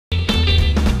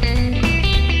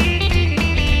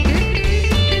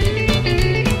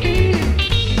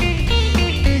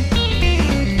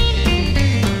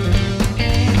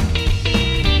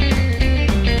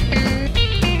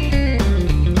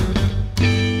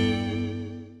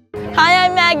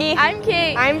Maggie. I'm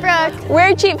Kate. I'm Brooke.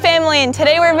 We're Cheap Family, and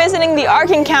today we're visiting the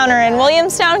Ark Encounter in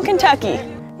Williamstown, Kentucky.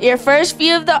 Your first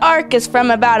view of the Ark is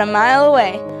from about a mile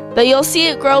away, but you'll see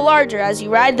it grow larger as you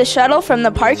ride the shuttle from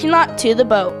the parking lot to the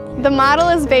boat. The model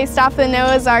is based off the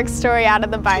Noah's Ark story out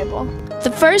of the Bible.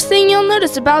 The first thing you'll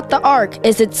notice about the Ark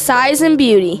is its size and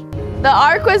beauty. The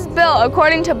Ark was built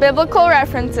according to biblical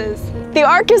references. The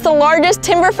Ark is the largest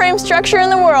timber frame structure in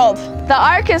the world. The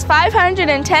Ark is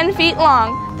 510 feet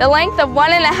long, the length of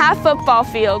 1.5 football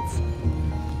fields.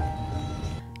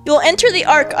 You'll enter the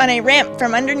Ark on a ramp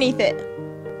from underneath it.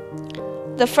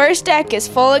 The first deck is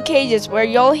full of cages where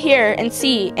you'll hear and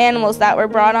see animals that were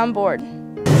brought on board.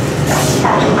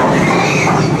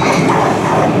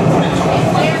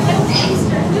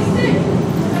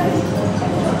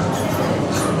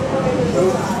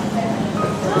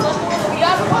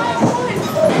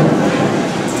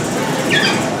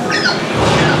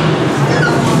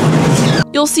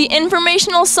 You'll see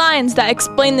informational signs that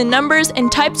explain the numbers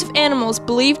and types of animals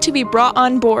believed to be brought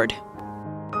on board.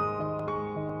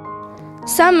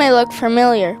 Some may look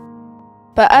familiar,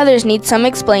 but others need some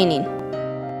explaining.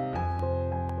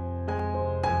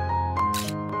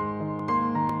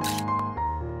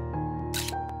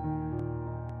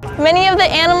 Many of the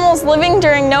animals living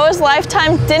during Noah's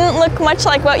lifetime didn't look much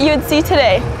like what you would see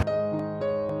today.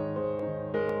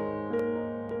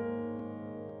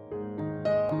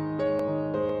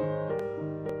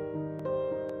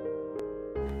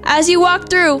 As you walk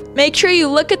through, make sure you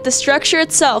look at the structure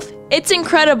itself. It's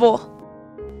incredible.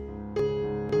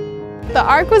 The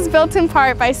Ark was built in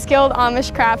part by skilled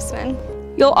Amish craftsmen.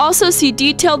 You'll also see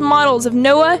detailed models of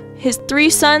Noah, his 3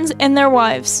 sons, and their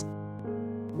wives.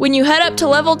 When you head up to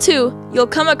level 2, you'll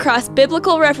come across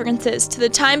biblical references to the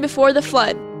time before the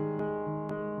flood.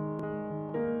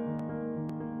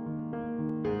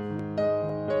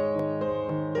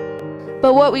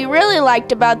 But what we really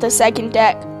liked about the second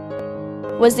deck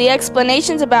was the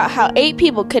explanations about how 8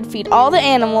 people could feed all the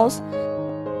animals,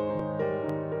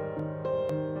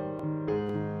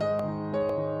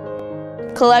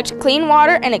 collect clean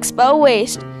water and expel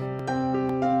waste,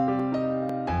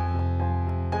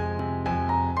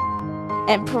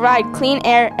 and provide clean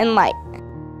air and light.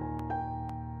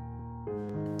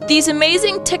 These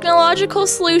amazing technological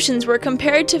solutions were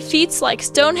compared to feats like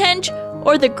Stonehenge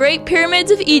or the Great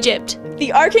Pyramids of Egypt.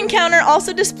 The Ark Encounter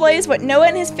also displays what Noah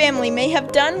and his family may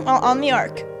have done while on the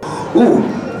Ark. Ooh,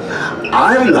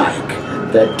 I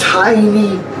like the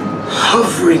tiny,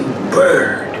 hovering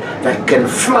bird that can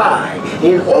fly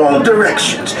in all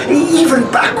directions, even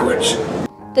backwards.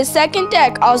 The second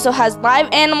deck also has live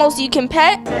animals you can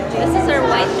pet. This is our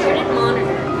white-throated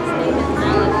monitor. His name is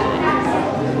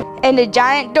Malachi. And a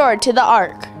giant door to the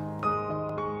Ark.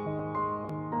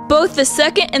 Both the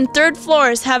second and third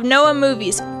floors have Noah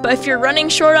movies, but if you're running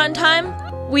short on time,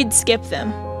 we'd skip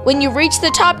them. When you reach the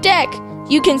top deck,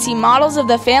 you can see models of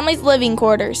the family's living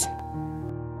quarters.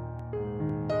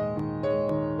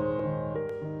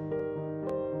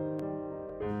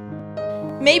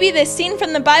 Maybe this scene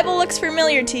from the Bible looks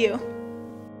familiar to you.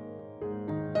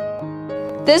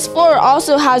 This floor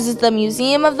also houses the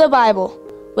Museum of the Bible,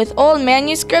 with old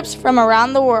manuscripts from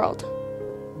around the world.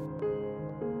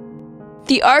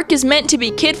 The Ark is meant to be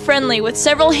kid-friendly with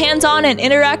several hands-on and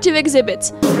interactive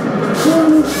exhibits.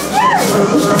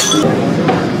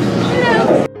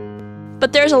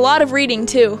 But there's a lot of reading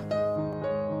too.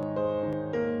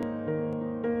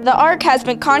 The Ark has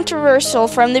been controversial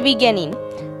from the beginning,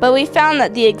 but we found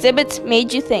that the exhibits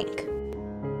made you think.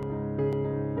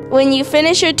 When you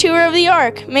finish your tour of the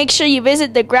Ark, make sure you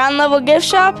visit the ground level gift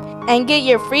shop and get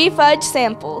your free fudge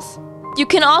samples. You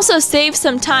can also save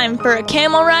some time for a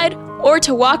camel ride or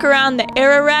to walk around the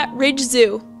Ararat Ridge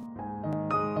Zoo.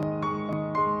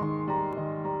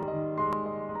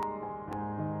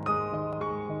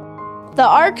 The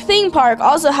Ark theme park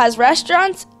also has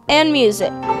restaurants and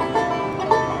music.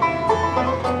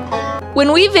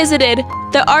 When we visited,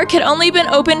 the Ark had only been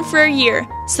open for a year,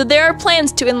 so there are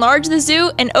plans to enlarge the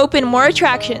zoo and open more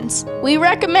attractions. We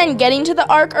recommend getting to the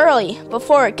Ark early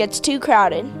before it gets too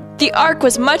crowded. The Ark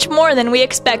was much more than we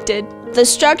expected. The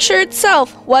structure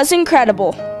itself was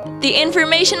incredible. The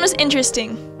information was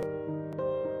interesting.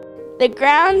 The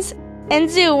grounds and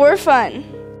zoo were fun.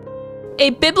 A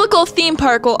biblical theme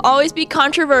park will always be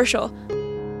controversial,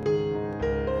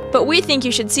 but we think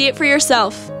you should see it for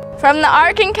yourself. From the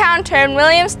Ark Encounter in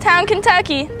Williamstown,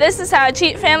 Kentucky, this is how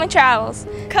Cheap Family travels.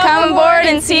 Come aboard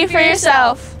and see for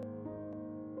yourself.